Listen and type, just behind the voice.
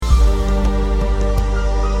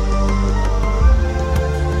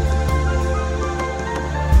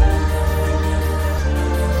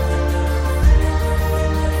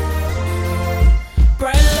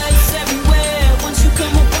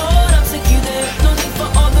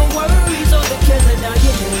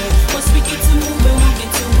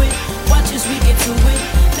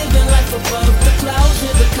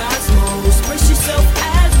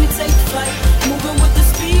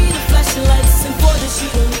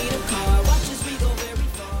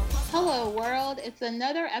It's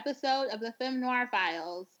another episode of the Femme Noir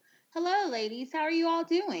Files. Hello, ladies. How are you all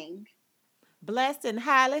doing? Blessed and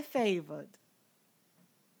highly favored.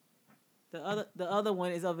 The other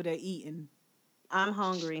one is over there eating. I'm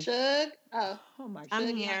hungry. Suge? Oh, Oh my god. I'm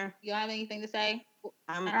Suge, here. you don't have anything to say? All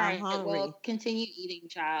I'm right. Well, hungry. continue eating,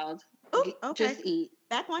 child. Oh, okay. Just eat.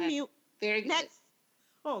 Back on Okay. mute. Very good. Next.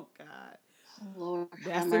 Oh god. Oh, Lord, have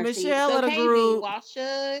That's the mercy. Michelle So, of the KB, group. while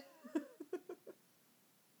Suge,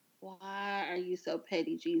 why are you so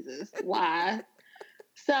petty, Jesus? Why?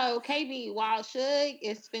 So, KB, while Suge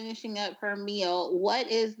is finishing up her meal, what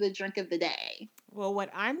is the drink of the day? Well,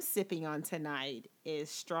 what I'm sipping on tonight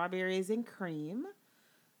is strawberries and cream.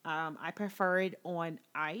 I prefer it on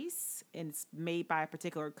ice, and it's made by a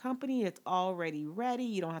particular company. It's already ready.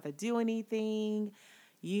 You don't have to do anything.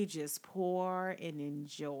 You just pour and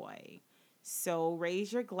enjoy. So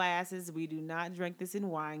raise your glasses. We do not drink this in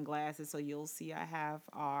wine glasses. So you'll see I have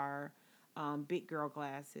our big girl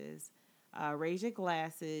glasses. Raise your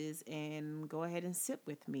glasses and go ahead and sip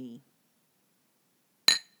with me.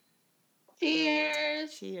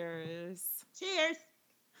 Cheers. Cheers. Cheers.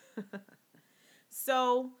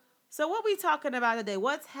 So, so what we talking about today?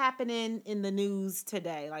 What's happening in the news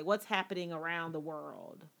today? Like what's happening around the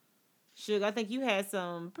world? Suge, I think you had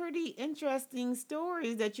some pretty interesting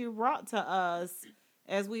stories that you brought to us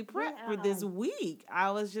as we prep for this Yeah. week.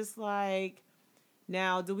 I was just like,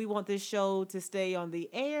 now, do we want this show to stay on the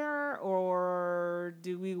air or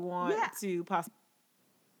do we want Yeah. to possibly?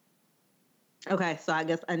 Okay, so I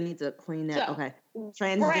guess I need to clean that. So, Okay. right,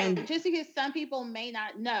 Transgender. just because some people may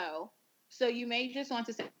not know. So you may just want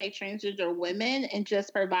to say transgender women and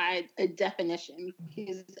just provide a definition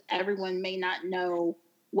because everyone may not know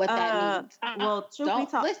what that means. Well, truth be Don't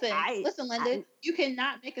told, listen, Linda. You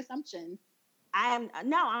cannot make assumptions. I am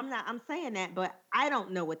no, I'm not. I'm saying that, but I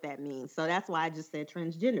don't know what that means. So that's why I just said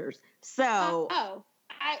transgenders. So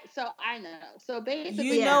I know. So You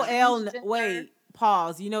basically, a know, yeah, transgender. Wait,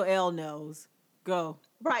 pause. You know, L knows. Go.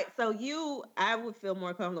 right. So I would feel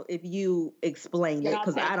more comfortable if you explained it Y'all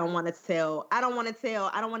because take I it. don't want to tell. I don't want to tell.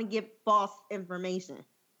 I don't want to give false information.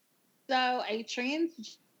 So a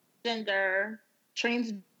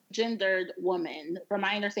transgendered woman, from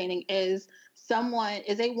my understanding, is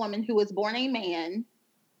a woman who was born a man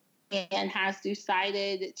and has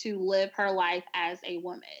decided to live her life as a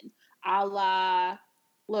woman, a la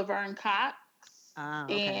Laverne Cox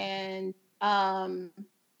Okay. and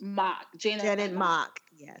Janet Janet Mock. Mock,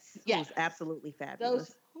 yes, Yes, who's absolutely those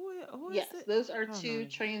fabulous. Who is yes, it? those are I don't know two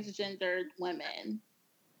anything. transgendered women.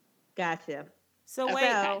 Gotcha. So wait,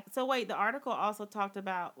 Okay. so wait. The article also talked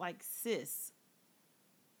about like cis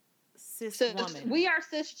So woman. we are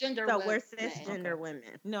cisgender So women. we're cisgender women.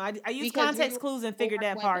 No, I used Because we context were clues and born figured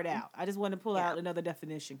that part women. out. I just want to pull Yeah. out another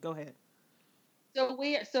definition. Go ahead. So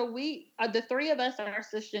we the three of us are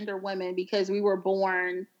cisgender women because we were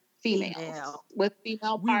born females Female. with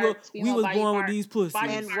female We were parts, we female was body born with parts, these body pussies.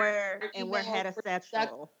 And we're parts, female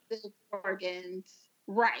heterosexual. reproductive organs.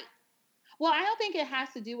 Right. Well, I don't think it has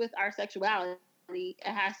to do with our sexuality. It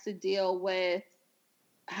has to deal with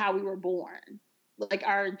how we were born, like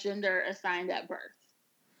our gender assigned at birth.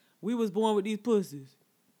 We was born with these pussies.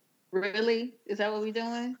 Really? Is that what we're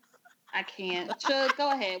doing? I can't. Should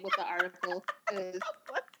go ahead with the article because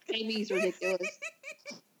Amy's ridiculous.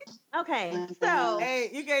 Okay, Uh, so Hey,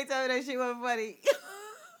 you can't tell me that shit wasn't funny.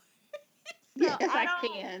 yes, I I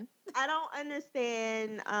don't can. I don't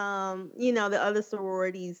understand the other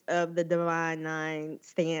sororities of the Divine Nine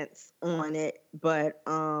stance on it, but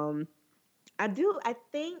I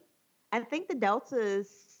think the Deltas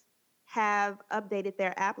have updated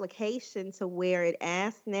their application to where it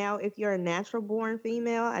asks now if you're a natural born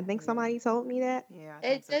female. I think somebody told me that. Yeah, I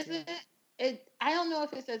think It so too. doesn't. It. I don't know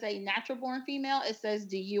if it says a natural born female. It says,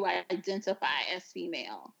 "Do you identify as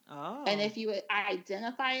female?" Oh. And if you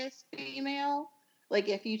identify as female, like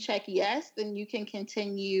if you check yes, then you can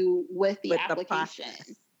continue with the With the application.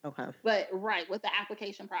 process. Okay. But right with the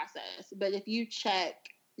application process. But if you check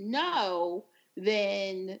no,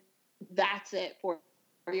 then that's it for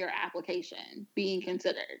your application being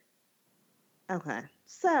considered. Okay.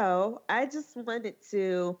 So I just wanted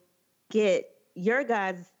to get your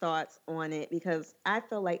guys' thoughts on it because I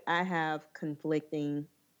feel like I have conflicting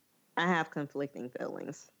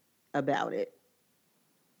feelings about it.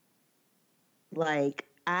 Like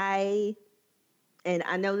and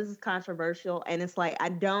I know this is controversial and it's like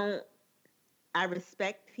I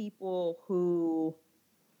respect people who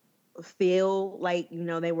feel like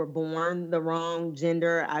they were born the wrong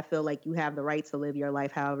gender. I feel like you have the right to live your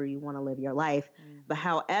life however you want to live your life. But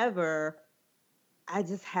however, I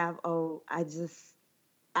just have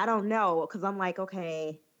I don't know because I'm like,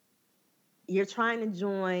 okay, you're trying to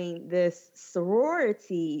join this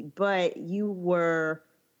sorority, but you were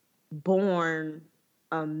born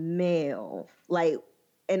a male. Like,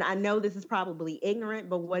 and I know this is probably ignorant,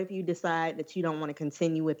 but what if you decide that you don't want to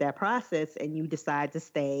continue with that process and you decide to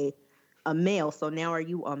stay a male? So now are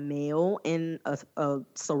you a male in a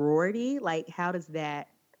sorority? Like, how does that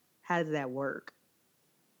work?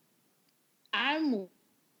 I'm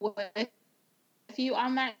with you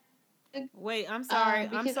on that, Wait, I'm sorry. I'm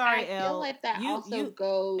because sorry, I feel L. like that also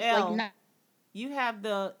goes like L. not. You have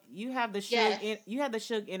the Yes. you have the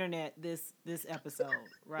Suge internet this episode,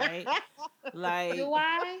 right? Do Like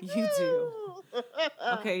I? you do.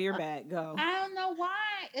 Okay, you're back. Go. I don't know why.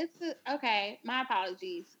 Okay. My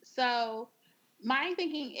apologies. So my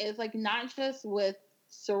thinking is like not just with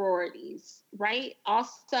sororities, right?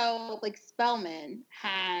 Also, like Spelman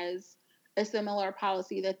has a similar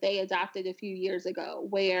policy that they adopted a few years ago,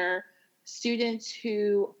 where students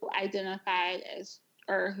who identified as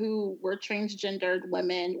or who were transgendered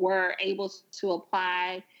women were able to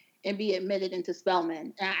apply and be admitted into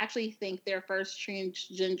Spelman. And I actually think their first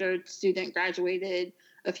transgendered student graduated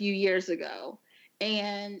a few years ago.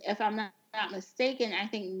 And if I'm not mistaken, I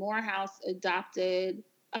think Morehouse adopted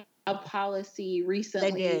a policy They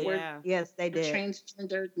recently did. where Yeah. Yes, they did.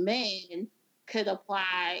 transgendered men could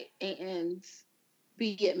apply and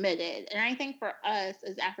be admitted. And I think for us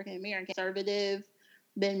as African American conservative,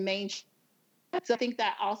 then mainstream. So I think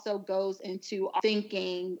that also goes into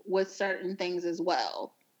thinking with certain things as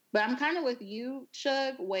well. But I'm kind of with you,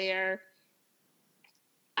 Shug, where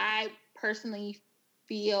I personally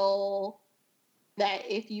feel that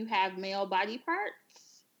if you have male body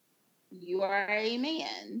parts, you are a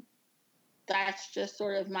man. That's just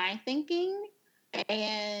sort of my thinking.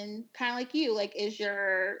 And kind of like you, like,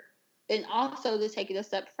 and also to take it a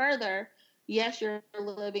step further, yes, you're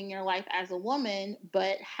living your life as a woman,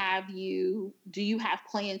 but do you have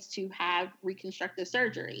plans to have reconstructive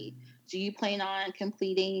surgery? Do you plan on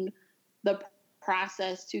completing the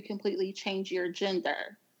process to completely change your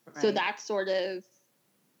gender? Right. So that's sort of,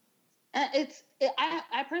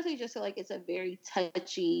 I personally just feel like it's a very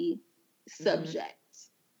touchy subject.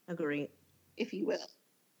 Agreed. If you will.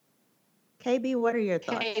 KB, what are your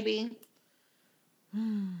thoughts? KB.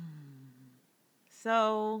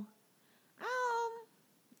 So,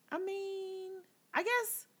 I mean, I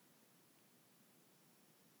guess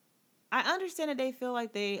I understand that they feel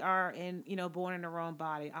like they are born in the wrong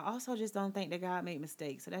body. I also just don't think that God made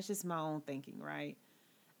mistakes. So that's just my own thinking, right?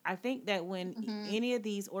 I think that when any of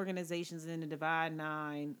these organizations in the Divine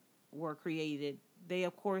Nine were created, they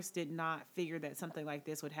of course did not figure that something like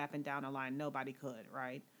this would happen down the line. Nobody could,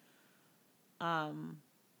 right? I'm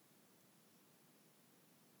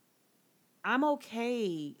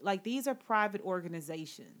okay. Like, these are private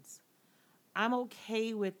organizations. I'm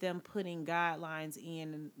okay with them putting guidelines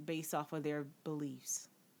in based off of their beliefs.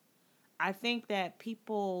 I think that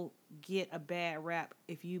people get a bad rap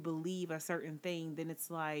if you believe a certain thing, then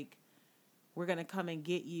it's like, we're going to come and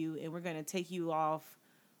get you and we're going to take you off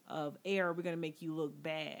of air. We're going to make you look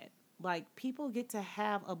bad. Like, people get to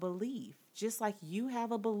have a belief, just like you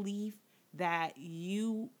have a belief that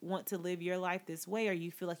you want to live your life this way, or you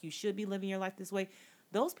feel like you should be living your life this way.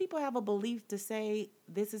 Those people have a belief to say,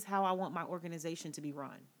 this is how I want my organization to be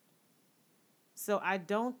run. So I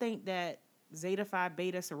don't think that Zeta Phi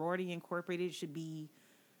Beta Sorority Incorporated should be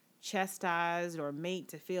chastised or made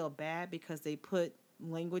to feel bad because they put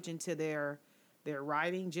language into their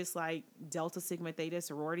writing, just like Delta Sigma Theta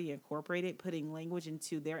Sorority Incorporated putting language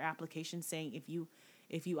into their application saying if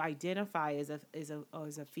you identify as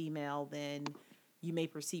a female, then you may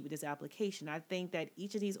proceed with this application. I think that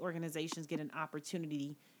each of these organizations get an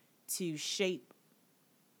opportunity to shape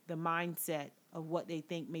the mindset of what they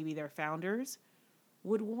think maybe their founders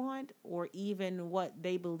would want, or even what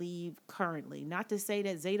they believe currently. Not to say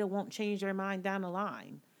that Zeta won't change their mind down the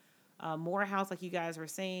line. Morehouse, like you guys were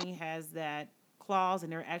saying, has that clause,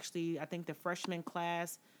 and they're actually, I think the freshman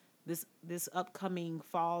class this upcoming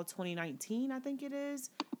fall 2019, I think it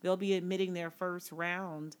is, they'll be admitting their first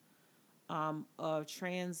round of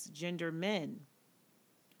transgender men.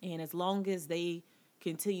 And as long as they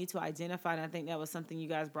continue to identify, and I think that was something you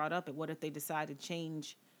guys brought up, and what if they decide to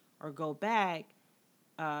change or go back,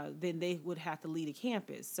 then they would have to lead a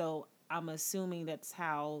campus. So I'm assuming that's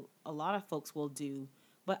how a lot of folks will do.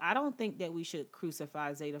 But I don't think that we should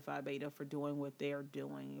crucify Zeta Phi Beta for doing what they're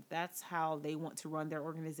doing. If that's how they want to run their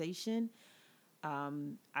organization,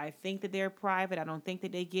 I think that they're private. I don't think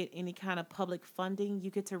that they get any kind of public funding.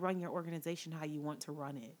 You get to run your organization how you want to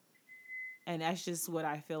run it. And that's just what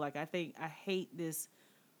I feel like. I hate this.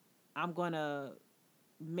 I'm going to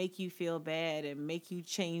make you feel bad and make you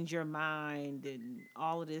change your mind and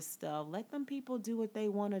all of this stuff. Let them people do what they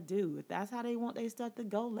want to do. If that's how they want their stuff to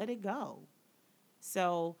go, let it go.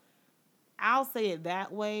 So I'll say it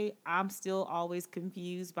that way. I'm still always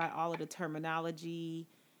confused by all of the terminology.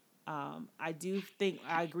 I do think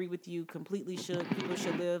I agree with you completely. People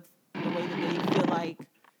should live the way that they feel like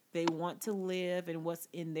they want to live and what's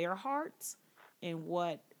in their hearts and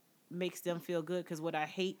what makes them feel good. Because what I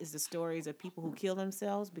hate is the stories of people who kill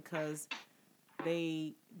themselves because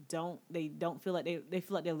they don't feel like they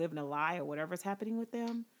feel like they're living a lie or whatever's happening with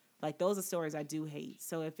them. Like those are stories I do hate.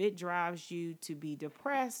 So if it drives you to be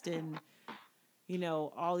depressed and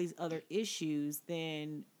all these other issues,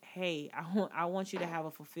 then hey, I want you to have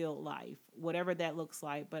a fulfilled life, whatever that looks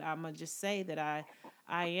like. But I'm gonna just say that I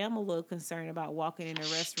am a little concerned about walking in the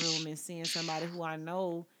restroom and seeing somebody who I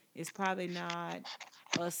know is probably not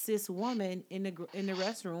a cis woman in the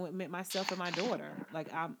restroom with myself and my daughter.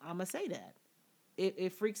 Like I'm gonna say that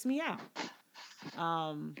it freaks me out.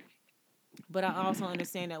 But I also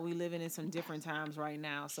understand that we living in some different times right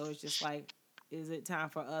now, so it's just like, is it time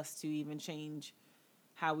for us to even change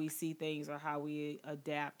how we see things or how we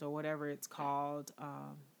adapt or whatever it's called,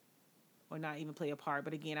 or not even play a part?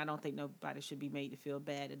 But again, I don't think nobody should be made to feel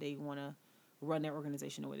bad that they want to run their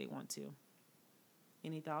organization the way they want to.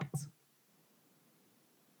 Any thoughts?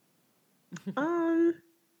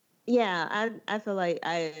 Yeah, I feel like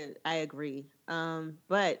I agree.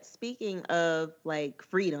 But speaking of like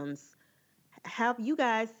freedoms, have you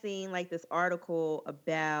guys seen like this article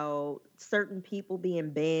about certain people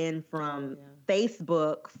being banned from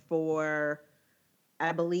Facebook for,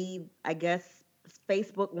 I guess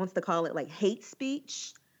Facebook wants to call it like hate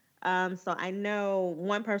speech. So I know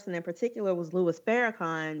one person in particular was Louis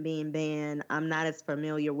Farrakhan being banned. I'm not as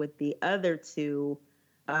familiar with the other two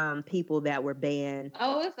people that were banned.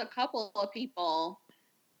 Oh, it's a couple of people.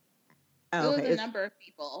 Oh, it was okay. a number of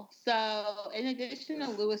people. So, in addition to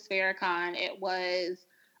Louis Farrakhan, it was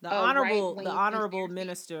the a honorable right-wing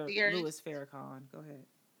minister Louis Farrakhan. Go ahead.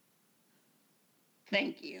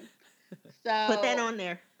 Thank you. So put that on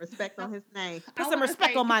there. Respect on his name. Put some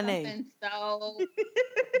respect on my name. So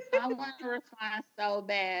I want to respond so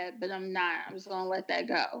bad, but I'm not. I'm just gonna let that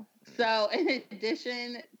go. So, in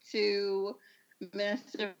addition to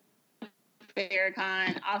Minister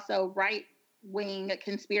Farrakhan, also right-wing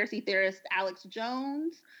conspiracy theorist Alex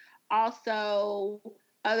Jones, also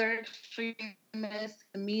other extremists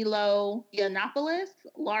Milo Yiannopoulos,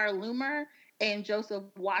 Laura Loomer, and Joseph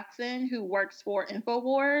Watson, who works for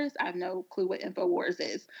InfoWars. I have no clue what InfoWars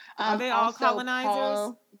is. Are they all colonizers?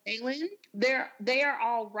 Paul Nehlen. They are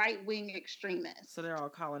all right-wing extremists. So they're all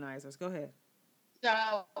colonizers. Go ahead.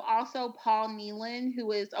 So also Paul Nehlen,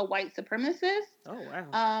 who is a white supremacist. Oh,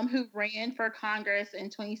 wow. Who ran for Congress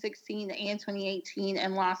in 2016 and 2018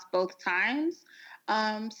 and lost both times.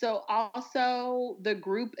 So also the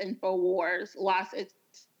group InfoWars lost its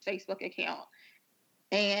Facebook account.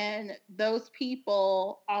 And those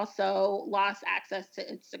people also lost access to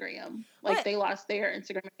Instagram. They lost their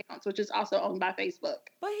Instagram accounts, which is also owned by Facebook.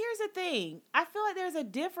 But here's the thing. I feel like there's a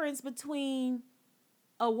difference between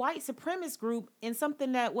a white supremacist group and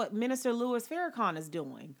something that what Minister Louis Farrakhan is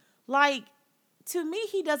doing. Like, to me,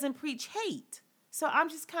 he doesn't preach hate. So I'm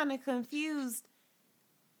just kind of confused.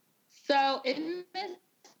 So in this,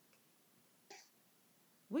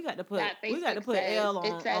 we got to put L on.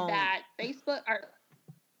 It said that Facebook are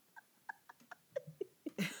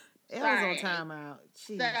L's on timeout.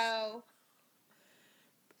 Jeez. So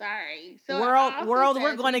sorry. So world,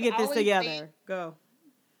 we're going to get this together. Go.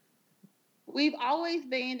 We've always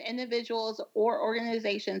banned individuals or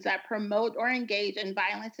organizations that promote or engage in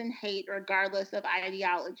violence and hate regardless of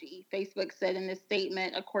ideology, Facebook said in a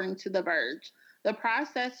statement, according to The Verge. The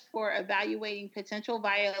process for evaluating potential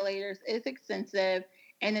violators is extensive,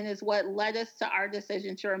 and it is what led us to our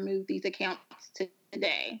decision to remove these accounts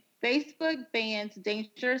today. Facebook bans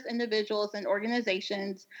dangerous individuals and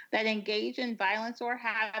organizations that engage in violence or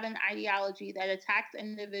have an ideology that attacks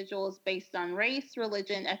individuals based on race,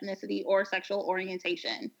 religion, ethnicity, or sexual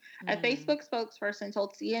orientation. A Facebook spokesperson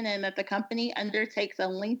told CNN that the company undertakes a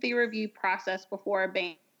lengthy review process before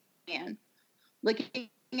a ban, looking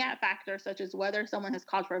at factors such as whether someone has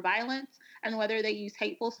called for violence and whether they use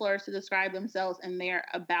hateful slurs to describe themselves in their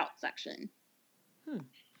About section.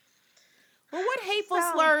 Well, what hateful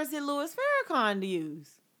slurs did Louis Farrakhan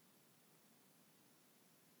use?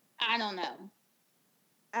 I don't know.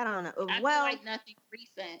 I feel like nothing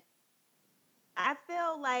recent. I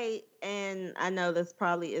feel like, and I know this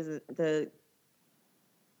probably isn't the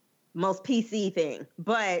most PC thing,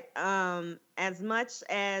 but as much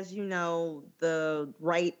as, the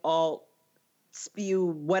right alt spew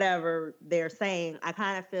whatever they're saying. I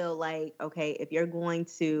kind of feel like, okay, if you're going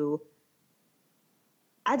to,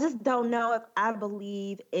 I just don't know if I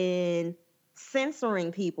believe in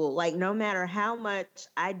censoring people. Like, no matter how much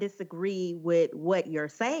I disagree with what you're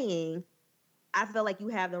saying, I feel like you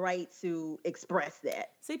have the right to express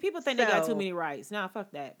that. See, people think they got too many rights. Nah,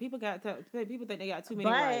 fuck that. People think they got too many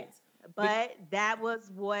rights. But that was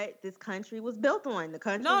what this country was built on. This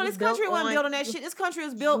country wasn't built on that shit. This country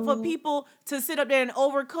was built for people to sit up there and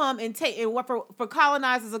overcome and take, and for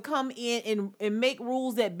colonizers to come in and make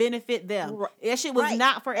rules that benefit them. Right. That shit was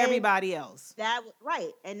not for everybody else. That was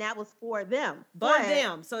right, and that was for them. For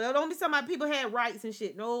them. So don't be talking about people had rights and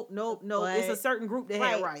shit. No. It's a certain group that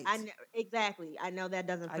had rights. Exactly. I know that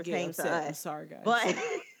doesn't pertain to us. I'm sorry, guys. But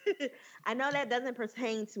I know that doesn't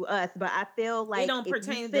pertain to us, but I feel like it don't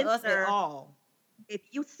pertain to us at all. If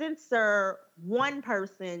you censor one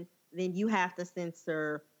person, then you have to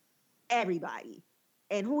censor everybody.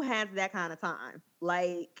 And who has that kind of time?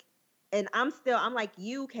 Like, and I'm like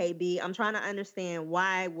you, KB. I'm trying to understand,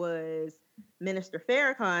 why was Minister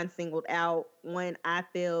Farrakhan singled out when I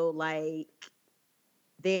feel like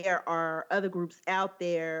there are other groups out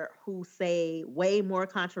there who say way more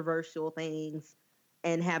controversial things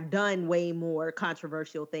and have done way more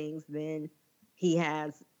controversial things than he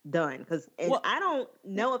has done. Because I don't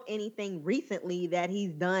know of anything recently that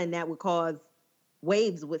he's done that would cause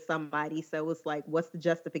waves with somebody. So it's like, what's the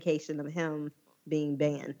justification of him being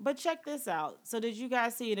banned? But check this out. So did you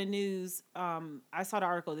guys see in the news? I saw the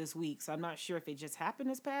article this week, so I'm not sure if it just happened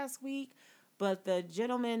this past week. But the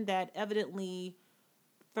gentleman that evidently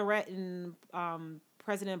threatened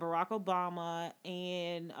President Barack Obama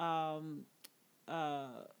and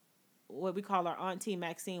what we call our auntie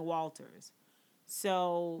Maxine Walters.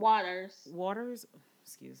 So Waters?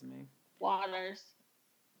 Excuse me. Waters.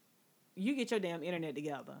 You get your damn internet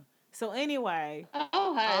together. So anyway.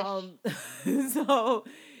 Oh, hush. So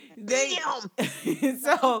they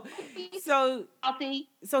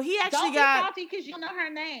so he actually got salty because you know her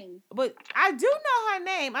name. But I do know her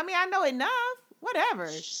name. I mean, I know enough. Whatever.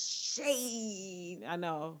 Shade. I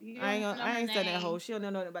know. I ain't saying that whole. She don't know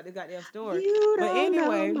nothing about the goddamn story. You but don't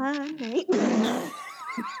anyway, know my name.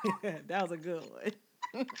 That was a good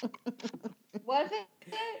one. Was it?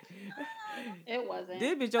 It wasn't.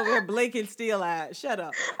 This bitch over here blinking still eyed. Shut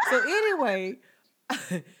up. So anyway,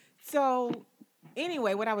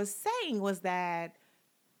 what I was saying was that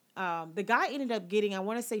the guy ended up getting, I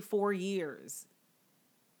want to say 4 years.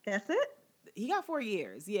 That's it? He got 4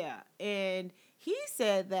 years, yeah. And he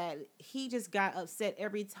said that he just got upset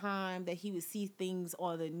every time that he would see things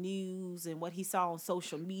on the news and what he saw on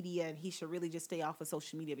social media, and he should really just stay off of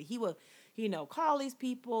social media. But he would, call these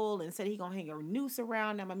people and said he gonna hang a noose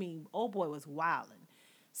around them. I mean, old boy was wilding.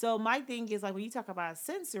 So my thing is, like, when you talk about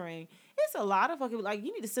censoring, it's a lot of fucking, like,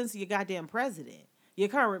 you need to censor your goddamn president. Your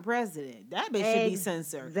current president. That bitch should be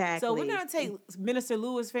censored. Exactly. So we're gonna take Minister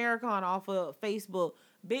Louis Farrakhan off of Facebook.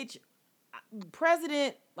 Bitch,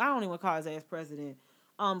 President, I don't even call his ass president.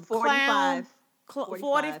 45,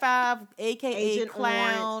 45, aka Agent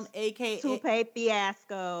Clown, Orange, aka Toupee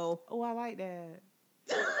Fiasco. Oh, I like that.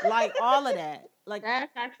 Like all of that. Like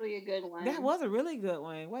that's actually a good one. That was a really good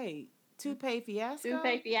one. Wait, Toupee Fiasco.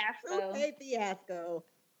 Toupee Fiasco.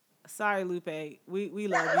 Sorry, Lupe. We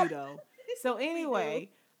love you though. So anyway,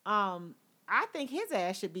 I think his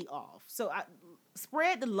ass should be off. So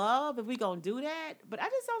spread the love if we gonna do that. But I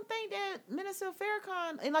just don't think that Minister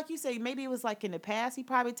Farrakhan, and like you say, maybe it was like in the past he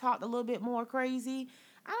probably talked a little bit more crazy.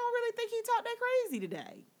 I don't really think he talked that crazy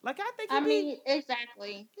today. Like I think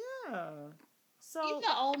exactly. Yeah. So he's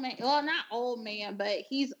an old man. Well, not old man, but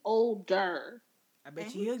he's older. I bet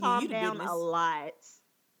he'll calm give you the down business. a lot.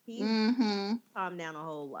 He's calmed down a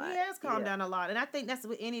whole lot. He has calmed down a lot. And I think that's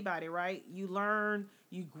with anybody, right? You learn,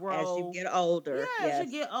 you grow. As you get older. Yeah, as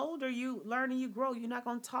you get older, you learn and you grow. You're not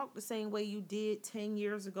going to talk the same way you did 10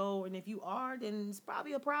 years ago. And if you are, then it's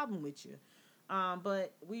probably a problem with you.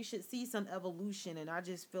 But we should see some evolution. And I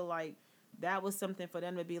just feel like that was something for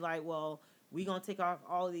them to be like, well, we're going to take off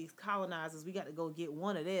all of these colonizers. We got to go get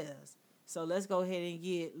one of theirs. So let's go ahead and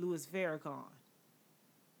get Louis Farrakhan.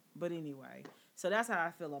 But anyway, so that's how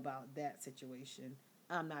I feel about that situation.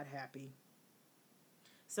 I'm not happy.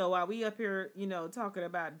 So while we up here, talking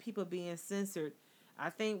about people being censored, I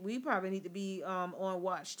think we probably need to be on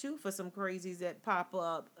watch too for some crazies that pop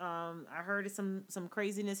up. I heard of some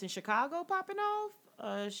craziness in Chicago popping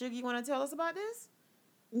off. Sugar, you want to tell us about this?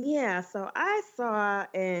 Yeah, so I saw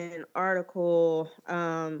an article.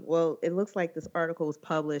 Well, it looks like this article was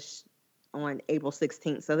published on April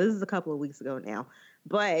 16th. So this is a couple of weeks ago now.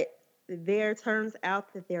 But there turns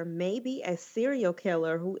out that there may be a serial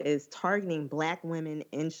killer who is targeting Black women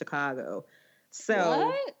in Chicago. So,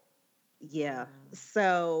 What? yeah.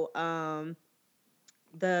 So,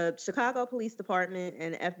 the Chicago Police Department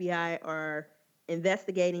and FBI are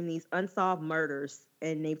investigating these unsolved murders,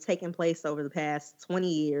 and they've taken place over the past 20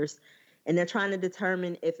 years. And they're trying to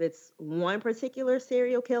determine if it's one particular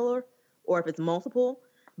serial killer or if it's multiple.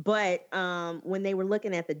 But when they were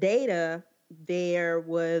looking at the data, there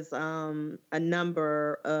was a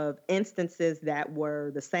number of instances that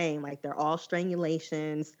were the same. Like they're all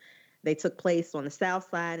strangulations. They took place on the south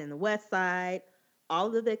side and the west side. All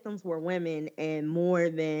of the victims were women, and more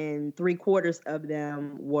than 3/4 of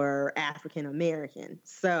them were African American.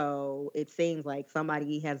 So it seems like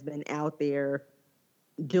somebody has been out there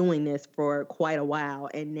doing this for quite a while,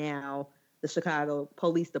 and now the Chicago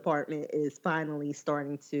Police Department is finally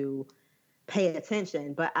starting to pay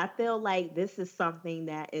attention. But I feel like this is something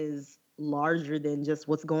that is larger than just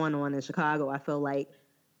what's going on in Chicago. I feel like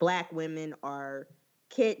Black women are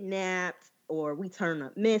kidnapped, or we turn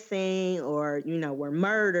up missing, or we're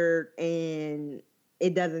murdered, and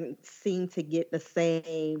it doesn't seem to get the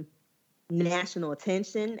same national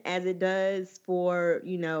attention as it does for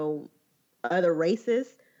other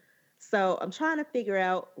races. So I'm trying to figure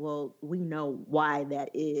out, well, we know why that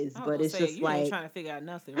is, I was but gonna it's say just you ain't like trying to figure out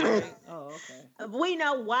nothing, right? Oh, okay. we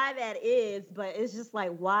know why that is, but it's just like,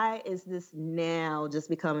 why is this now just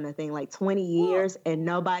becoming a thing? Like 20 Well, years and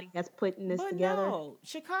nobody has putting this but together. no,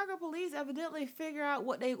 Chicago police evidently figure out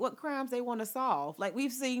what crimes they want to solve. Like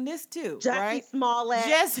we've seen this too, Jussie right? Smollett.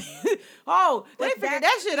 Jesse, oh, they Was figured that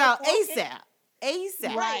that shit out focus? ASAP.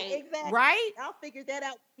 ASAP, Right, Right. exactly. right? Y'all figured that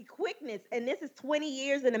out with quickness. And this is 20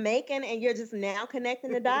 years in the making, and you're just now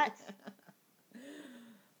connecting the dots.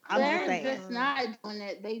 I'm just They're saying. just not doing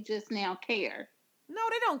it. They just now care. No,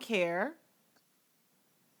 they don't care.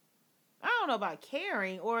 I don't know about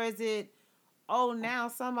caring, or is it? Oh, now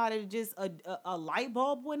somebody just a light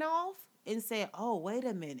bulb went off and said, "Oh, wait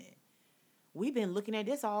a minute, we've been looking at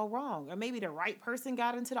this all wrong," or maybe the right person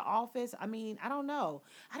got into the office. I mean, I don't know.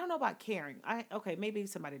 I don't know about caring. Okay, maybe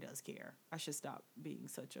somebody does care. I should stop being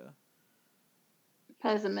such a.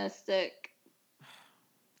 Pessimistic.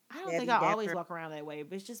 I don't think I always walk around that way,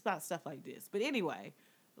 but it's just about stuff like this. But anyway,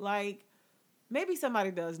 like maybe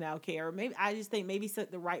somebody does now care. Maybe I just think maybe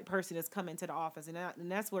the right person has come into the office, and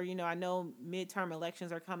that's where I know midterm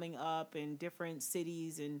elections are coming up in different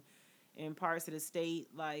cities and in parts of the state.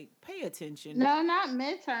 Like, pay attention. No, not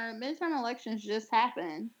midterm. Midterm elections just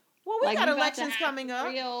happened. Well, we got elections coming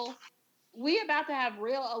up. We about to have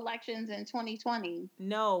real elections in 2020.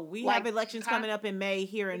 No, we have elections coming up in May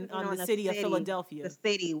here on the city of Philadelphia. The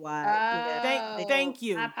citywide. Thank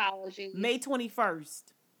you. My apologies. May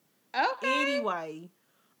 21st. Okay. Anyway.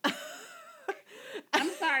 I'm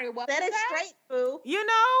sorry. What Set it straight, boo.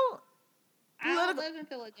 I don't live in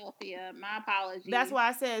Philadelphia. My apologies. That's why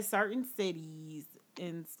I said certain cities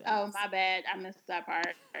and stuff. Oh, my bad. I missed that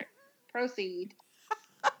part. Proceed.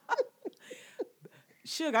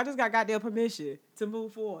 Sugar, I just got goddamn permission to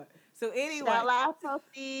move forward. So anyway. Shall I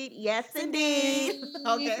proceed? Yes, indeed.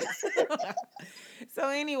 Okay. So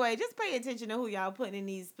anyway, just pay attention to who y'all putting in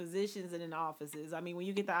these positions and in offices. I mean, when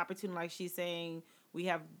you get the opportunity, like she's saying, we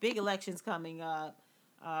have big elections coming up,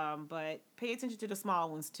 but pay attention to the small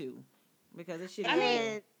ones too, because it should.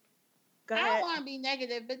 I don't want to be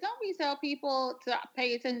negative, but don't we tell people to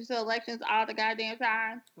pay attention to elections all the goddamn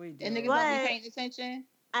time? We do. And niggas don't be paying attention.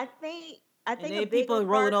 I think and people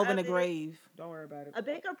rolling over in the grave. Don't worry about it. A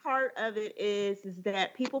bigger part of it is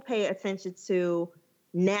that people pay attention to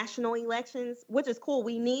national elections, which is cool.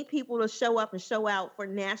 We need people to show up and show out for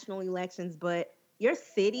national elections, but your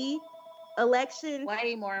city election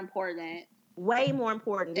way more important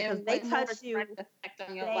because they touch you. Effect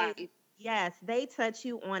on your life. Yes, they touch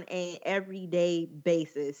you on an everyday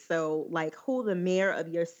basis. So, like, who the mayor of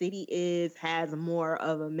your city is has more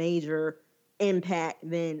of a major impact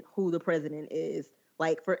than who the president is.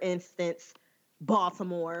 Like, for instance,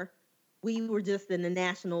 Baltimore, we were just in the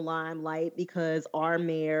national limelight because our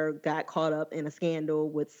mayor got caught up in a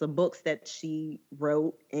scandal with some books that she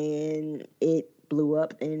wrote, and it blew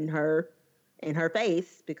up in her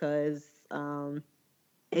face because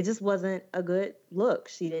it just wasn't a good look.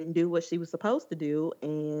 She didn't do what she was supposed to do,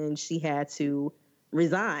 and she had to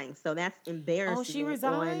resign. So that's embarrassing. Oh, she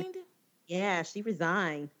resigned? Yeah, she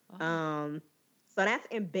resigned. Oh. So that's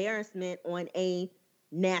embarrassment on a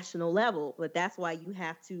national level. But that's why you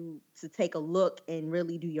have to take a look and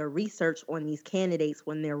really do your research on these candidates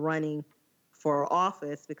when they're running for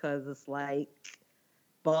office, because it's like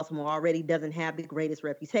Baltimore already doesn't have the greatest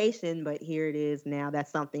reputation, but here it is now.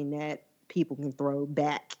 That's something that people can throw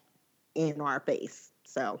back in our face.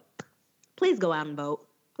 So please go out and vote.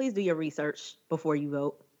 Please do your research before you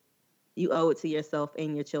vote. You owe it to yourself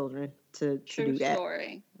and your children to True do that.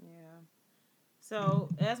 story. Yeah. So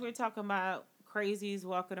as we're talking about crazies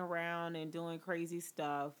walking around and doing crazy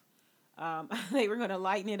stuff, I think we're going to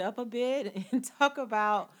lighten it up a bit and talk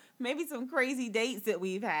about maybe some crazy dates that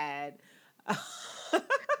we've had.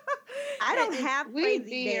 I don't have We'd crazy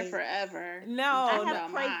be here dates. forever. No, I Talking have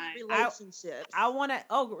about crazy mine. relationships. I want to,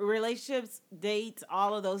 relationships, dates,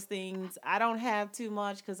 all of those things. I don't have too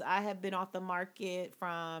much because I have been off the market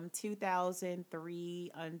from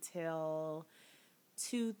 2003 until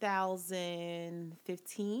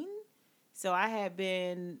 2015. So I had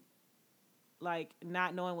been like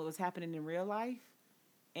not knowing what was happening in real life.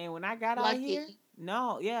 And when I got out Lucky. here,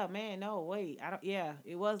 no, yeah, man, no, wait. I don't, yeah,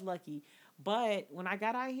 it was lucky. But when I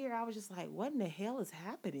got out here, I was just like, what in the hell is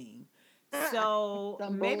happening? So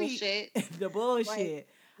Some maybe bullshit. the bullshit. Like,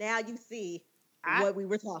 now you see I what we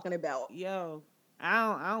were talking about. yo,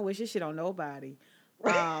 I don't wish this shit on nobody.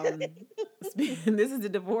 This is the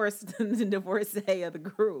divorcee of the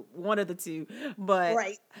group, one of the two. But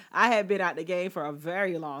Right. I had been out the game for a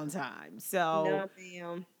very long time, so No,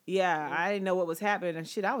 ma'am. yeah, I didn't know what was happening and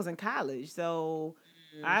shit. I was in college, so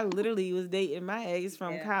I literally was dating my ex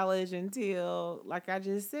from Yeah. college until, like I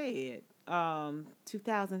just said,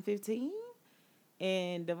 2015,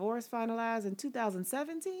 and divorce finalized in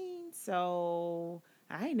 2017. So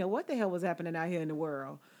I didn't know what the hell was happening out here in the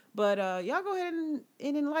world. But y'all go ahead and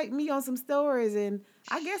enlighten me on some stories, and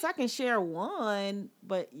I guess I can share one.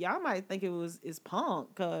 But y'all might think it's punk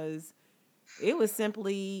because it was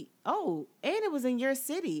simply and it was in your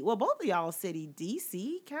city. Well, both of y'all city,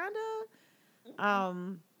 DC, kind of.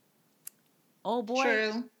 Oh boy,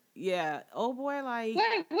 True. yeah. Oh boy, like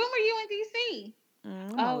Wait, when were you in DC?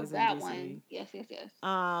 I'm Oh, always in that DC. one. Yes.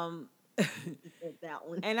 That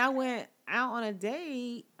one. And I went out on a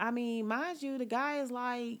date. I mean, mind you, the guy is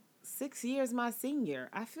like 6 years my senior.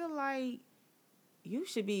 I feel like you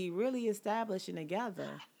should be really established and together.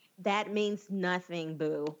 That means nothing,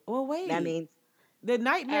 boo. Well, wait. That means the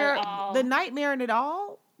nightmare. At all. The nightmare in it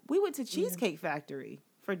all. We went to Cheesecake Factory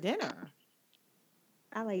for dinner.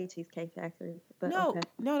 I like Cheesecake Factory, but No, okay.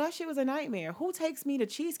 no, that shit was a nightmare. Who takes me to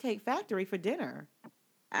Cheesecake Factory for dinner?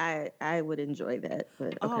 I would enjoy that,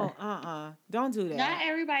 but okay. Oh, don't do that. Not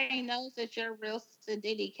everybody knows that you're real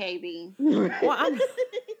sedity, KB. Well, I'm.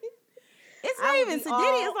 It's I not would even be sedity. It's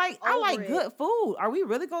all like I over like it. good food. Are we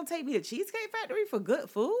really gonna take me to Cheesecake Factory for good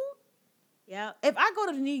food? Yep. If I go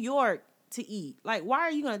to New York to eat, like, why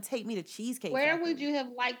are you gonna take me to Cheesecake Where Factory? would you have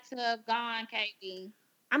liked to have gone, KB?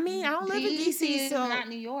 I mean, I don't live in DC, is so not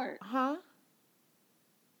New York. huh?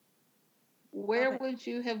 Where Okay. would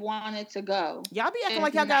you have wanted to go? Y'all be acting If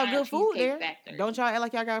like y'all got not good food Cheesecake there. Factory. Don't y'all act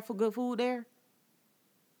like y'all got good food there?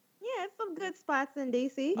 Yeah, some good spots in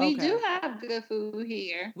DC. We Okay. do have good food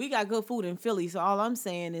here. We got good food in Philly, so all I'm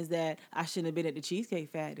saying is that I shouldn't have been at the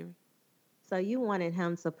Cheesecake Factory. So you wanted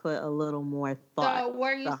him to put a little more thought. So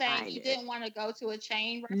were you saying behind you it. didn't want to go to a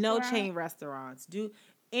chain restaurant? No chain restaurants. Do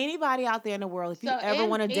anybody out there in the world, if you So, ever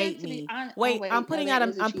want to and date to be me, honest, wait, I'm putting out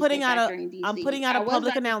a, I'm putting out a, I'm putting out a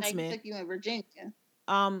public announcement. Took you in Virginia.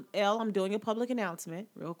 I'm doing a public announcement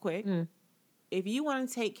real quick. Mm. If you want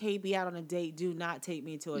to take KB out on a date, do not take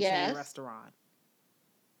me to a chain Yes. restaurant.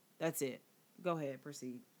 That's it. Go ahead,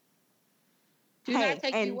 proceed. Do Hey, not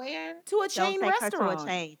take and you where? To a Don't chain take restaurant. her to a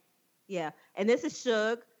chain. Yeah, and this is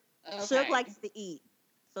Suge. Okay. Suge likes to eat,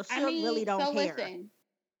 so Suge really don't so care. listen,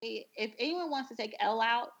 if anyone wants to take L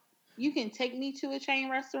out, you can take me to a chain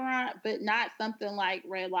restaurant, but not something like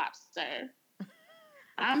Red Lobster.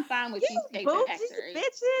 I'm fine with You Cheesecake bougie Factory.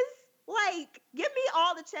 bitches, like, give me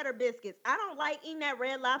all the cheddar biscuits. I don't like eating that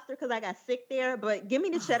Red Lobster because I got sick there, but give me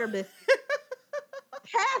the cheddar biscuits.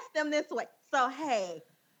 Pass them this way. So hey,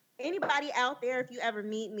 anybody out there, if you ever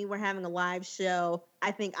meet me, we're having a live show.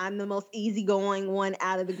 I think I'm the most easygoing one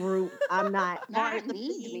out of the group. I'm not hard to Need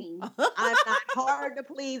please. me. I'm not hard to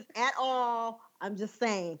please at all. I'm just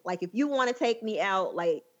saying, like, if you want to take me out,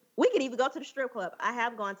 like, we could even go to the strip club. I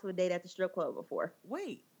have gone to a date at the strip club before.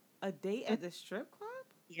 Wait, a date at the strip club?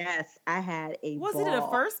 Yes, I had a Was ball. it a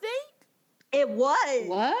first date? It was.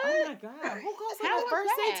 What? Oh my god! Who goes How on a was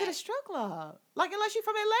first date to that? the strip club? Like, unless you're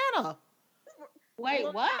from Atlanta. Wait,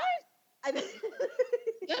 Well, what? I-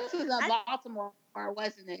 This was in Baltimore,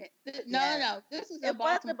 wasn't it? No, Yes. no. This was It in was in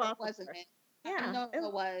Baltimore, Baltimore. wasn't it? Yeah, I know it-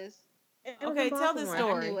 it was. it was Okay, in tell the Baltimore.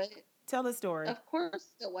 story. I knew it. Tell the story. Of course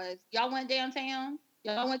it was. Y'all went downtown?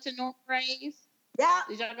 Y'all went to Normal Ray's? Yeah.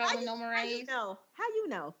 Did y'all go to Normal How you Ray's? know? How you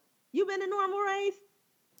know? You been to Normal Ray's?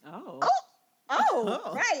 Oh. Oh,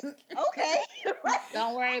 Oh, right. Okay. Right.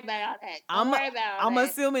 Don't worry about that. I'm Don't worry about I'm that.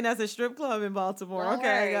 assuming that's a strip club in Baltimore. Don't Okay,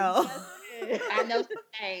 worry. go. Yes, it is. I know some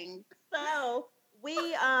things. So we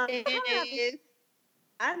It is.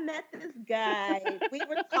 I met this guy. We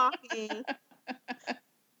were talking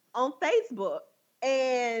on Facebook.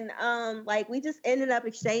 And like we just ended up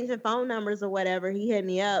exchanging phone numbers or whatever. He hit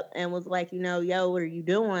me up and was like, yo, what are you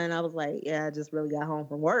doing? I was like, yeah, I just really got home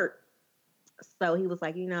from work. So he was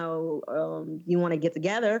like, you want to get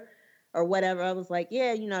together or whatever. I was like,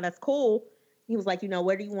 yeah, that's cool. He was like,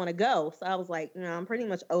 where do you want to go? So I was like, I'm pretty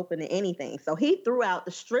much open to anything. So he threw out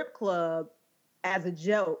the strip club as a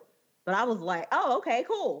joke, but I was like, oh, okay,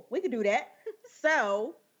 cool. We could do that.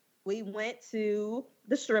 So we went to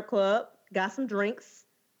the strip club, got some drinks,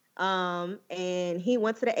 and he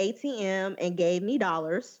went to the ATM and gave me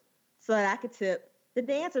dollars so that I could tip the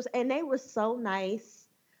dancers. And they were so nice.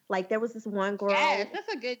 Like there was this one girl. Yes,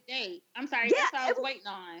 that's a good date. I'm sorry, Yeah, that's what I was waiting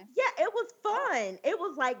on. Yeah, it was fun. It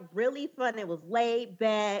was like really fun. It was laid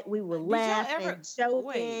back. We were laughing, joking.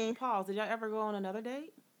 Wait, pause. Did y'all ever go on another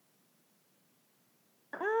date?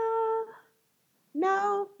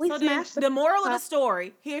 No. We so smashed the moral of the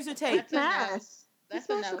story. Here's your tape. That's a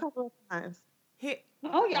no. A couple of times.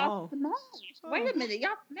 Y'all smashed. Wait a minute,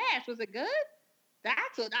 y'all smashed. Was it good?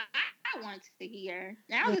 That's what I want to hear.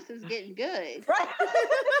 Now this is getting good. Right.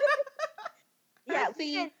 Yeah,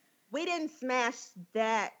 see, we didn't smash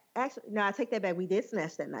that. Actually, no, I take that back. We did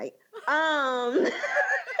smash that night. Well,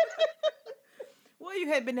 you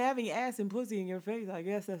had been having ass and pussy in your face. I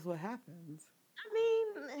guess that's what happens. I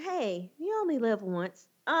mean, hey, you only live once.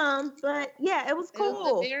 But yeah, it was cool. It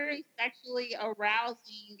was a very sexually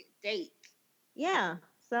arousing date. Yeah.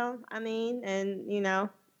 So I mean, and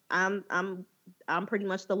I'm pretty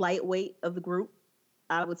much the lightweight of the group.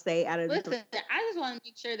 I would say out of Listen, I just want to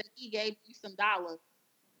make sure that he gave you some dollars.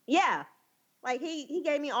 Yeah. Like he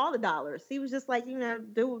gave me all the dollars. He was just like,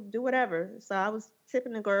 do whatever. So I was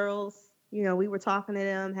tipping the girls. We were talking to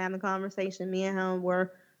them, having a conversation. Me and him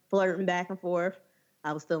were flirting back and forth.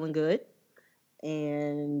 I was feeling good.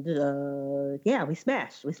 And yeah, we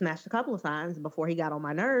smashed. We smashed a couple of times before he got on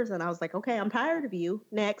my nerves, and I was like, "Okay, I'm tired of you."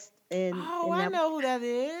 Next, and I know who that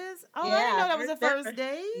is. Oh, yeah, I didn't know that was the first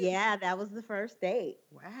date. Yeah, that was the first date.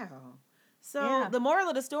 Wow. So the moral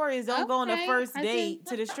of the story is don't go on the first date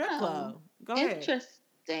to the strip club. Go ahead.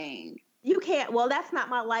 Interesting. You can't. Well, that's not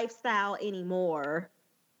my lifestyle anymore.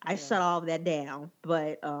 I shut all of that down.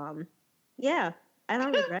 But yeah, I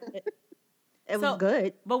don't regret it. It was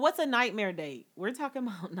good. But what's a nightmare date? We're talking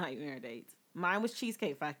about nightmare dates. Mine was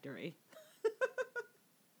Cheesecake Factory.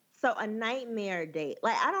 So a nightmare date.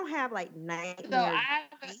 Like I don't have like nightmare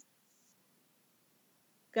dates.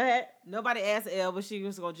 Go ahead. Nobody asked Elle, but she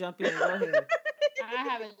was gonna jump in. Go ahead. I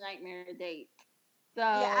have a nightmare date. So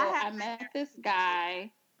I met this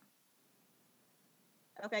guy.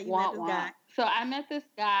 Okay, you met this guy. So I met this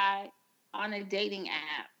guy on a dating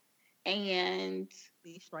app, and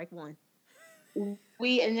strike one.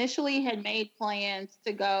 We initially had made plans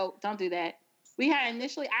to go. Don't do that.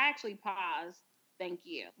 I actually paused. Thank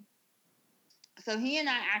you. So he and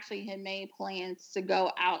I actually had made plans to go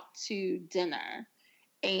out to dinner.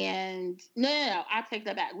 And no, I'll take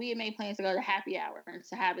that back. We had made plans to go to happy hour and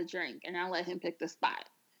to have a drink, and I'll let him pick the spot.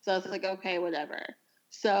 So I was like, okay, whatever.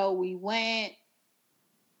 So we went.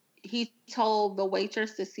 He told the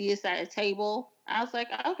waitress to see us at a table. I was like,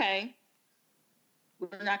 okay.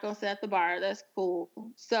 We're not going to sit at the bar. That's cool.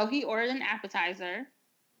 So he ordered an appetizer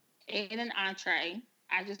and an entree.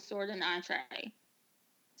 I just ordered an entree.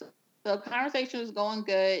 So the conversation was going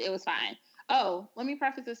good. It was fine. Oh, let me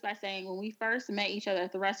preface this by saying when we first met each other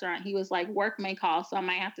at the restaurant, he was like, work may call, so I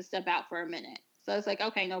might have to step out for a minute. So it's like,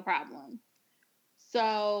 okay, no problem.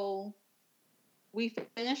 So we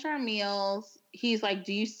finished our meals. He's like,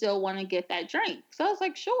 do you still want to get that drink? So I was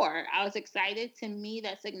like, sure. I was excited. To me,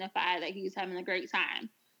 that signified that he was having a great time.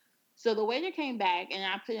 So the waiter came back and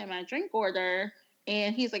I put in my drink order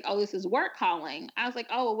and he's like, oh, this is work calling. I was like,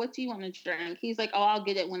 oh, well, what do you want to drink? He's like, oh, I'll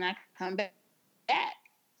get it when I come back.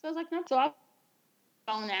 So I was like, no. So I'll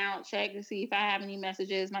phone out, check to see if I have any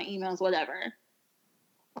messages, my emails, whatever.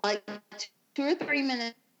 Like 2 or 3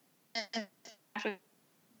 minutes after,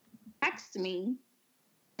 text me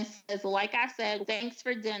and says, like I said, thanks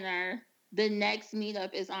for dinner. The next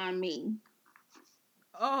meetup is on me.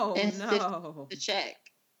 Oh, and no. The check.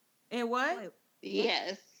 And what?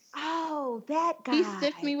 Yes. Oh, that guy. He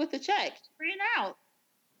stiffed me with the check. He ran out.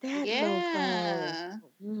 That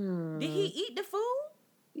Did he eat the food?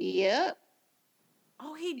 Yep.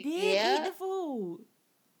 Oh, he did eat the food.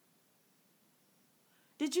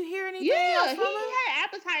 Did you hear anything Yeah, else he from him? had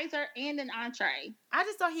appetizer and an entree. I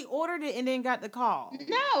just thought he ordered it and then got the call.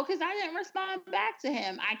 No, because I didn't respond back to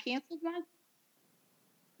him. I canceled my.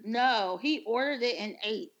 No, he ordered it and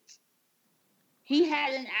ate. He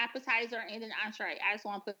had an appetizer and an entree. I just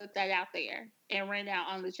want to put that out there and ran out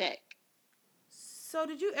on the check. So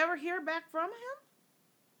did you ever hear back from him?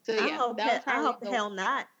 So yeah, I hope the hell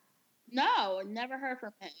not. No, never heard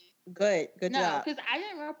from him. Good job. No, because I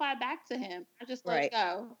didn't reply back to him. I just let it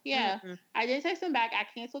go. Yeah, I didn't text him back. I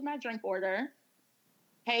canceled my drink order,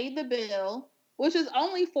 paid the bill, which was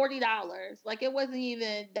only $40. Like, it wasn't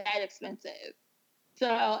even that expensive. So,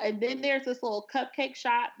 and then there's this little cupcake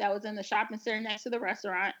shop that was in the shopping center next to the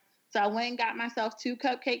restaurant. So I went and got myself 2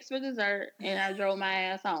 cupcakes for dessert, and I drove my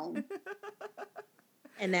ass home.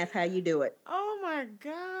 And that's how you do it. Oh my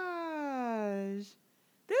gosh.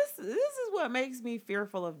 This is what makes me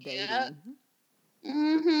fearful of dating. Yep.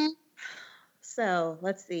 Mm-hmm. So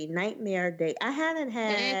let's see, nightmare date. I haven't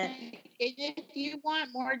had. And if you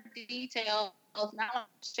want more details, not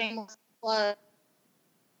shameless plug.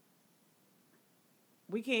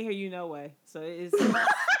 We can't hear you no way, so it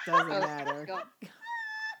doesn't matter.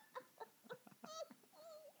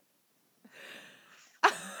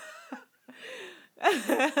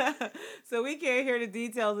 So we can't hear the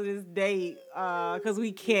details of this date because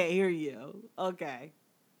we can't hear you. Okay.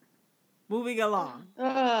 Moving along.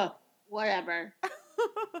 Whatever.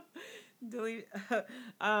 Delete.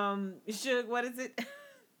 Suge, what is it?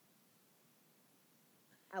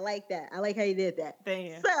 I like that. I like how you did that. Thank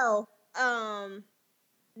you. So,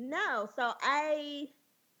 no. So I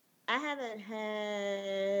haven't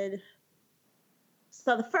had.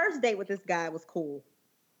 So the first date with this guy was cool.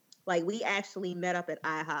 Like, we actually met up at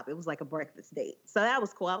IHOP. It was like a breakfast date. So that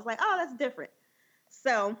was cool. I was like, oh, that's different.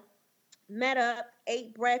 So met up,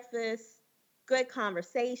 ate breakfast, good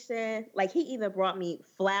conversation. Like, he even brought me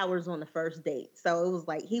flowers on the first date. So it was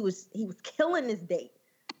like he was killing this date.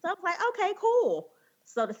 So I was like, okay, cool.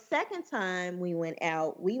 So the second time we went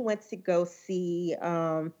out, we went to go see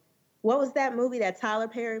what was that movie, that Tyler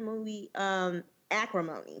Perry movie,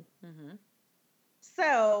 Acrimony. Mm-hmm.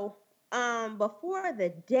 So before the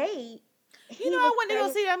date, I went to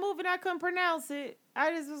go see that movie and I couldn't pronounce it.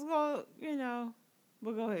 I just was going,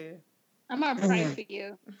 but go ahead. I'm going to pray for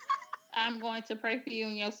you. I'm going to pray for you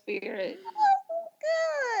in your spirit. Oh,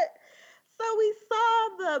 good. So we saw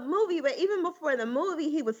the movie, but even before the movie,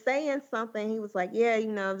 he was saying something. He was like, yeah,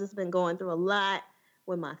 I've just been going through a lot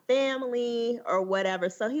with my family or whatever.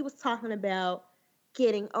 So he was talking about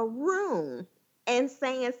getting a room and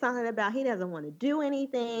saying something about he doesn't want to do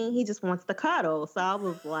anything. He just wants to cuddle. So I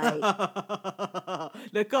was like...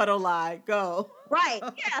 the cuddle lie, go. Right.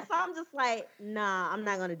 Yeah. So I'm just like, nah, I'm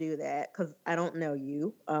not going to do that because I don't know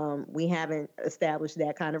you. We haven't established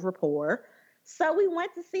that kind of rapport. So we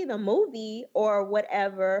went to see the movie or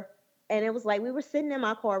whatever. And it was like, we were sitting in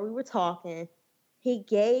my car. We were talking. He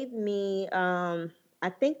gave me, I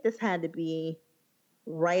think this had to be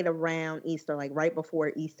right around Easter, like right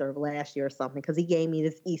before Easter of last year or something, because he gave me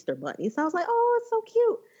this Easter bunny. So I was like, oh, it's so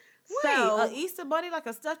cute. Wait, an Easter bunny, like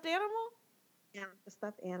a stuffed animal? Yeah, a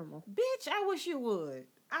stuffed animal. Bitch, I wish you would.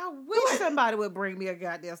 I wish somebody would bring me a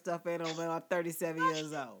goddamn stuffed animal when I'm 37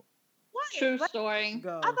 years old. What? True story.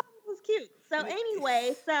 Go. I thought it was cute. So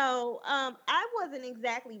anyway, I wasn't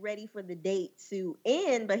exactly ready for the date to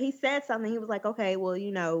end, but he said something. He was like, okay, well,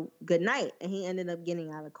 good night. And he ended up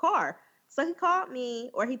getting out of the car. So he called me,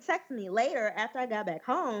 or he texted me later after I got back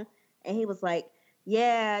home, and he was like,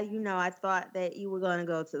 yeah, I thought that you were going to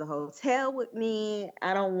go to the hotel with me.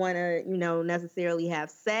 I don't want to, necessarily have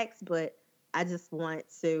sex, but I just want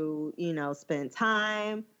to, spend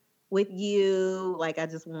time with you. Like, I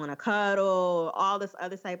just want to cuddle, all this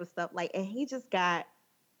other type of stuff. Like, and he just got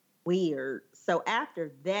weird. So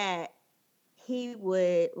after that, he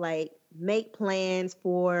would like make plans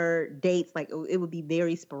for dates. Like, it would be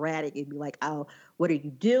very sporadic. It'd be like, oh, what are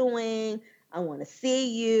you doing? I want to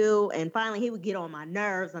see you. And finally he would get on my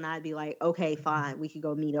nerves and I'd be like, okay, fine. We could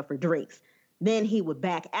go meet up for drinks. Then he would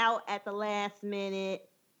back out at the last minute.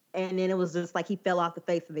 And then it was just like he fell off the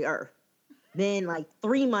face of the earth. Then like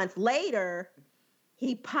 3 months later,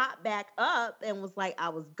 he popped back up and was like, I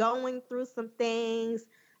was going through some things.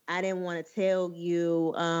 I didn't want to tell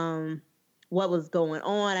you what was going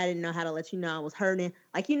on. I didn't know how to let you know I was hurting.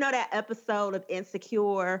 Like, that episode of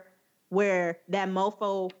Insecure where that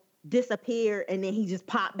mofo disappeared and then he just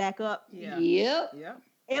popped back up? Yeah. Yep. Yeah.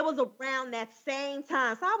 It was around that same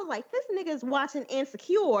time. So I was like, this nigga's watching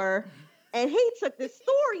Insecure and he took this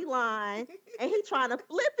storyline and he trying to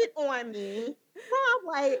flip it on me. So I'm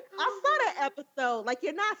like, I saw that episode. Like,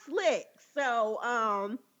 you're not slick.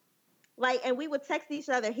 So Like, and we would text each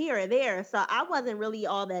other here and there. So I wasn't really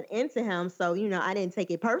all that into him. So, I didn't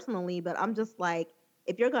take it personally, but I'm just like,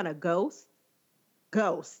 if you're gonna ghost,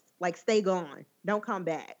 ghost. Like, stay gone. Don't come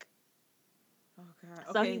back. Oh God.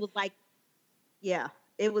 So he Okay. was like, yeah.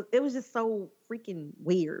 It was just so freaking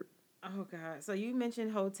weird. Oh God. So you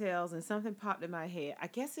mentioned hotels and something popped in my head. I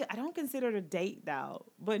guess I don't consider it a date though,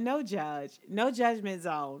 but no judge, no judgment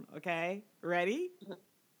zone. Okay, ready?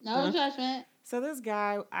 No judgment. So this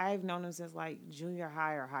guy, I've known him since like junior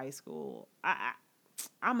high or high school.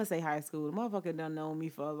 I'm gonna say high school. The motherfucker done known me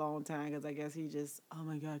for a long time because I guess he just, oh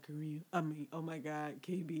my God, Kareem. I mean, oh my God,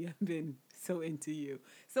 KB, I've been so into you.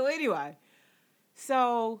 So anyway,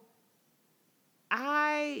 so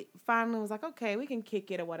I finally was like, okay, we can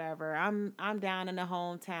kick it or whatever. I'm down in the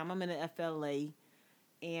hometown. I'm in the FLA,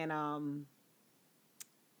 and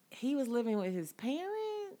he was living with his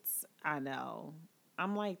parents. I know.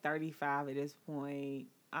 I'm like 35 at this point.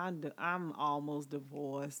 I'm almost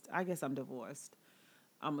divorced. I guess I'm divorced.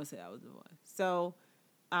 I'm gonna say I was divorced. So,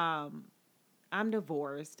 um, I'm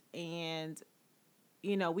divorced, and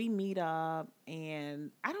we meet up,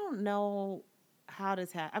 and I don't know how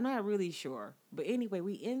this happened. I'm not really sure, but anyway,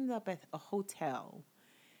 we ended up at a hotel.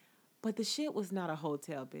 But the shit was not a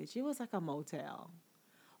hotel, bitch. It was like a motel.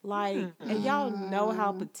 Like, and Mm. y'all know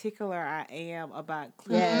how Mm. particular I am about Yes,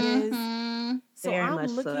 cleanliness. Mm-hmm. So very much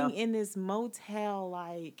I'm looking so. in this motel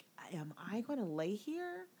like, am I going to lay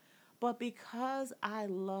here? But because I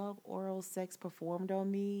love oral sex performed on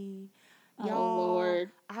me, Oh y'all, Lord.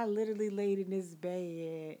 I literally laid in this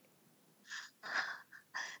bed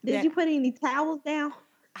Did you that put any towels down?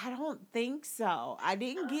 I don't think so. I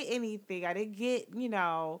didn't get anything. I didn't get,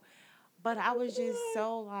 but I was just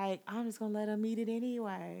so like, I'm just going to let him eat it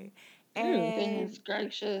anyway. Mm. And Goodness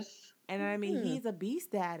gracious. And I mean, Mm. he's a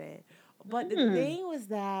beast at it. But the Mm. thing was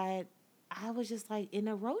that I was just like in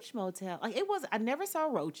a roach motel. Like it was, I never saw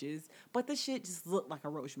roaches, but the shit just looked like a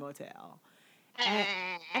roach motel. And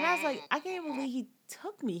and I was like, I can't believe he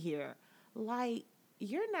took me here. Like,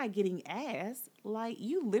 you're not getting ass. Like,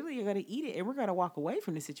 you literally are gonna eat it and we're gonna walk away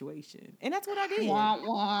from the situation. And that's what I did. Womp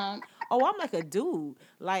womp. Oh, I'm like a dude.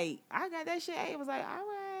 Like, I got that shit. I was like, all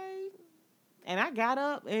right. And I got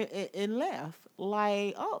up and left.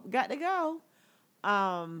 Like, oh, got to go.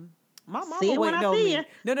 Um, my See mama you when waiting I on see me.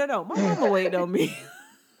 you. No. My mama waiting on me.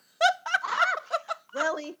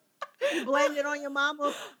 Really? You blamed it on your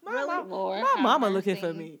mama? my Really? mom, Lord my have mama looking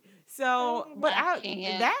for mercy. me. So, but I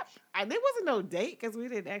can't. there wasn't no date because we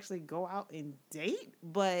didn't actually go out and date.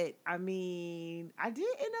 But I mean, I did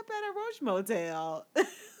end up at a Roach Motel.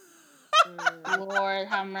 Mm. Lord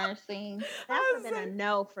have mercy. That would I have was been a like,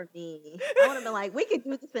 no for me. I would have been like, we could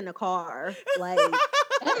do this in the car. Like, In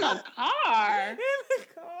the car. in the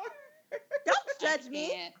car. don't I judge me.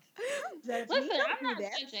 can't. Don't judge me. Listen, Don't do I'm not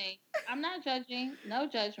that. judging. I'm not judging. No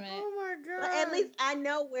judgment. Oh my But at god. least I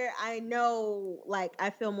know where I know, like, I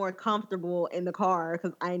feel more comfortable in the car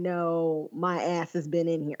because I know my ass has been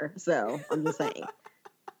in here. So I'm just saying.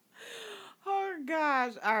 Oh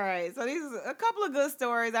gosh. All right. So these are a couple of good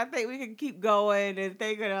stories. I think we can keep going and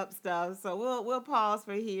thinking up stuff. So we'll pause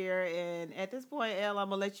for here. And at this point, Elle, I'm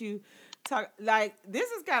gonna let you talk. Like, this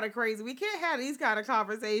is kind of crazy. We can't have these kind of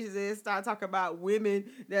conversations and start talking about women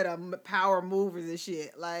that are power movers and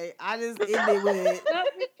shit. Like, I just ended with, But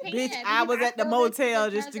we bitch, can't I because was I at the feel this is motel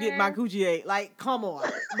just to get my another. coochie ate. Like, come on.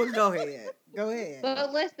 But go ahead. Go ahead.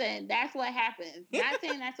 But listen, that's what happens. Not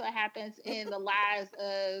saying that's what happens in the lives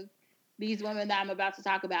of these women that I'm about to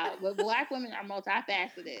talk about, but Black women are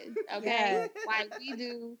multifaceted. Okay, Yes. like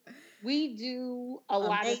we do a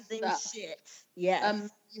lot of Amazing stuff. shit.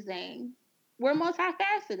 Yes. Amazing. We're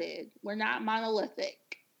multifaceted. We're not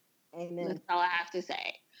monolithic. Amen. That's all I have to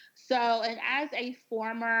say. So, and as a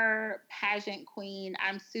former pageant queen,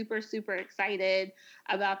 I'm super, super excited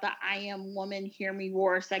about the I Am Woman, Hear Me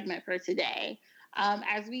Roar segment for today.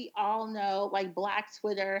 As we all know, like Black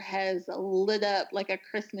Twitter has lit up like a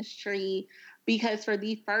Christmas tree because for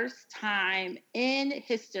the first time in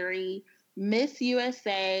history, Miss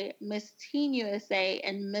USA, Miss Teen USA,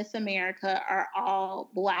 and Miss America are all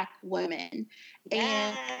Black women.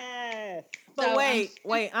 And Yes. But so I'm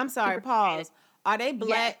wait, I'm sorry, super excited. pause. Are they Yes,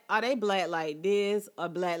 black? Are they black like this or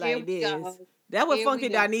black here like we this? go. That what Here we Funky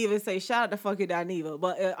go. Dineva say. Shout out to Funky Dineva.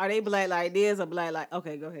 But are they black like this or black like?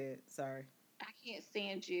 Okay, go ahead. Sorry. I can't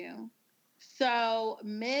stand you. So,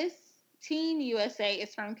 Miss Teen USA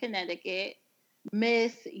is from Connecticut.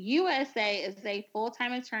 Miss USA is a full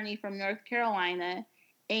time attorney from North Carolina.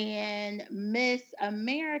 And Miss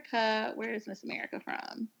America, where is Miss America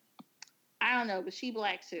from? I don't know, but she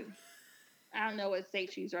black too. I don't know what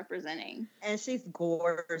state she's representing. And she's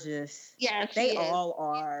gorgeous. Yeah, They she is. all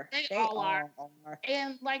are. They They all are. all are.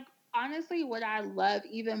 And like honestly, what I love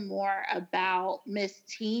even more about Miss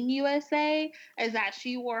Teen USA is that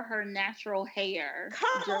she wore her natural hair.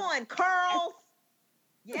 Come on, curls.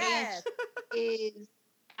 Yes. And is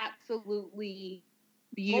absolutely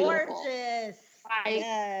beautiful. Gorgeous. Like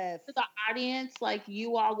Yes. to the audience, like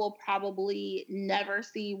you all will probably never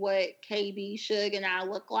see what KB, Suge, and I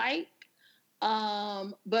look like.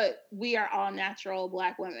 But we are all natural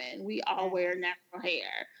Black women. We all wear natural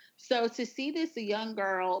hair. So to see this young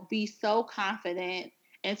girl be so confident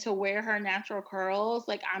and to wear her natural curls,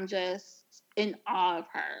 like I'm just in awe of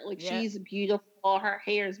her. Like she's beautiful. Her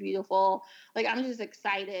hair is beautiful. Like I'm just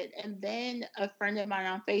excited. And then a friend of mine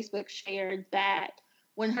on Facebook shared that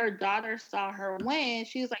when her daughter saw her win,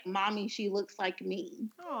 she was like, "Mommy, she looks like me."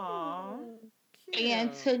 Aww.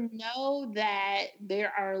 And to know that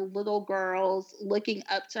there are little girls looking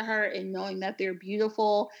up to her and knowing that they're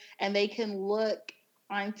beautiful and they can look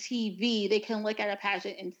on TV, they can look at a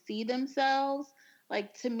pageant and see themselves,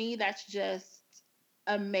 like to me, that's just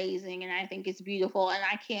amazing. And I think it's beautiful. And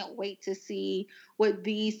I can't wait to see what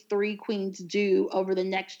these three queens do over the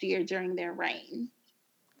next year during their reign.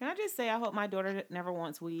 Can I just say, I hope my daughter never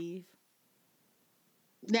wants weave.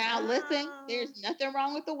 Now, listen, there's nothing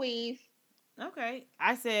wrong with the weave. Okay,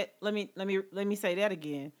 I said let me say that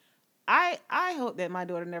again. I hope that my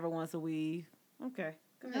daughter never wants a weave. Okay,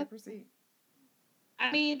 go ahead, proceed.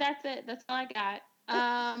 I mean, that's it. That's all I got.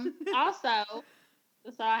 Also,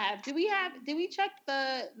 that's all I have. Did we check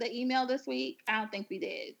the email this week? I don't think we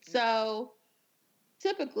did. So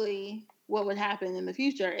typically what would happen in the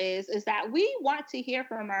future is that we want to hear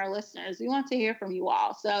from our listeners. We want to hear from you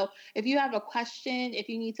all. So if you have a question, if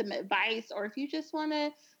you need some advice, or if you just want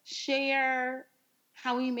to share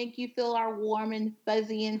how we make you feel our warm and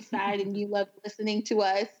fuzzy inside and you love listening to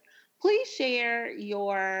us, please share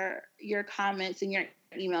your comments and your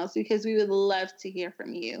emails because we would love to hear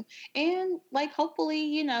from you. And like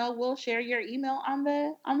hopefully, we'll share your email on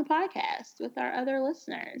the podcast with our other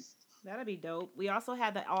listeners. That'd be dope. We also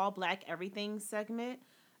have the All Black Everything segment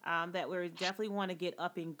that we definitely want to get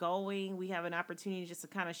up and going. We have an opportunity just to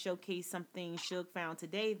kind of showcase something Suge found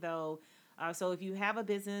today, though. So if you have a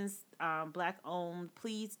business, Black owned,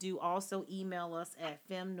 please do also email us at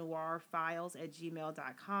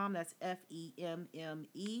femnoirfiles@gmail.com. That's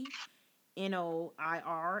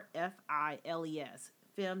FEMMENOIRFILES.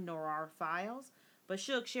 Femnoirfiles. But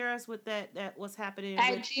Suge, share us with that what's happening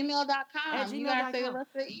at gmail.com. At gmail.com. You gotta say the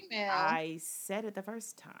rest of the email. I said it the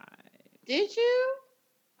first time. Did you?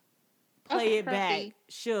 Play it back.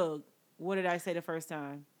 Suge, what did I say the first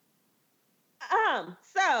time?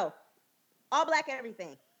 So All Black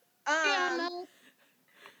Everything.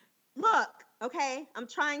 Look, okay, I'm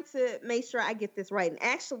trying to make sure I get this right. And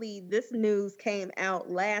actually, this news came out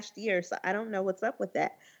last year, so I don't know what's up with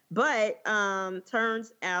that. But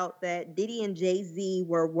turns out that Diddy and Jay-Z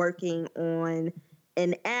were working on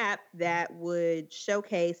an app that would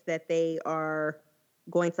showcase that they are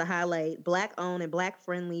going to highlight Black-owned and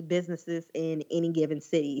Black-friendly businesses in any given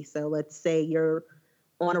city. So let's say you're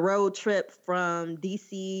on a road trip from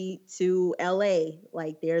DC to LA,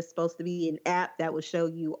 like there's supposed to be an app that will show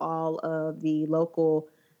you all of the local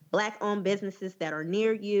Black-owned businesses that are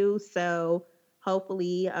near you. So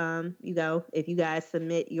hopefully, if you guys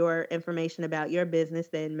submit your information about your business,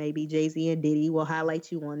 then maybe Jay-Z and Diddy will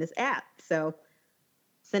highlight you on this app. So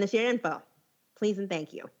send us your info, please and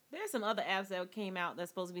thank you. There's some other apps that came out that's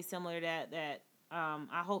supposed to be similar to that.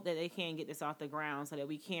 I hope that they can get this off the ground so that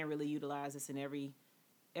we can really utilize this in every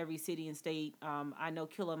city and state. I know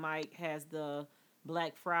Killer Mike has the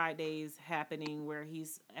Black Fridays happening where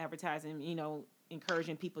he's advertising,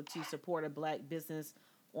 encouraging people to support a Black business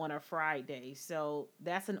on a Friday. So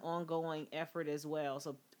that's an ongoing effort as well.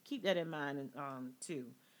 So keep that in mind too.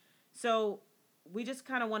 So we just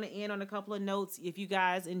kind of want to end on a couple of notes. If you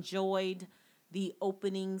guys enjoyed the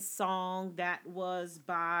opening song, that was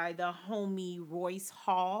by the homie Royce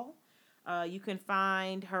Hall. You can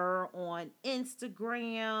find her on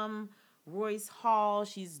Instagram, Royce Hall.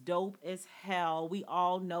 She's dope as hell. We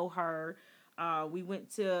all know her. We all went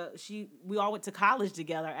to college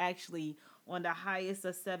together, actually, on the highest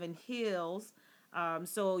of 7 hills.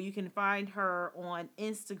 So you can find her on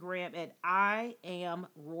Instagram at I am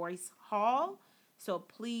Royce Hall. So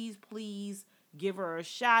please give her a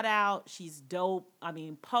shout out. She's dope. I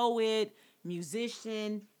mean, poet,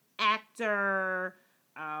 musician, actor,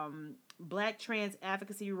 Black trans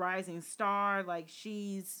advocacy rising star. Like,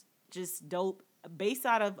 she's just dope. Based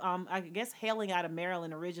out of I guess hailing out of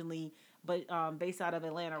Maryland originally, but based out of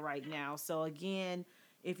Atlanta right now. So again,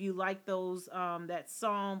 If you like those that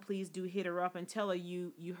song, please do hit her up and tell her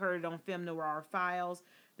you heard it on Femme Noir Files.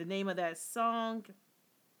 The name of that song,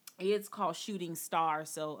 it's called Shooting Star.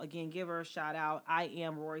 So again, give her a shout out. I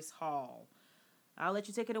am Royce Hall. I'll let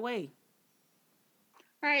you take it away.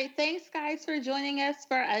 All right, thanks guys for joining us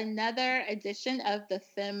for another edition of the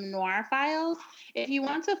Femme Noir Files. If you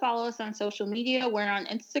want to follow us on social media, we're on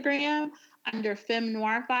Instagram under Femme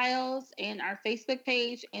Noir Files, and our Facebook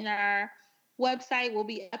page and our website will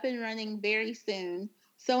be up and running very soon.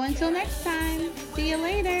 So until next time, see you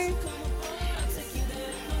later.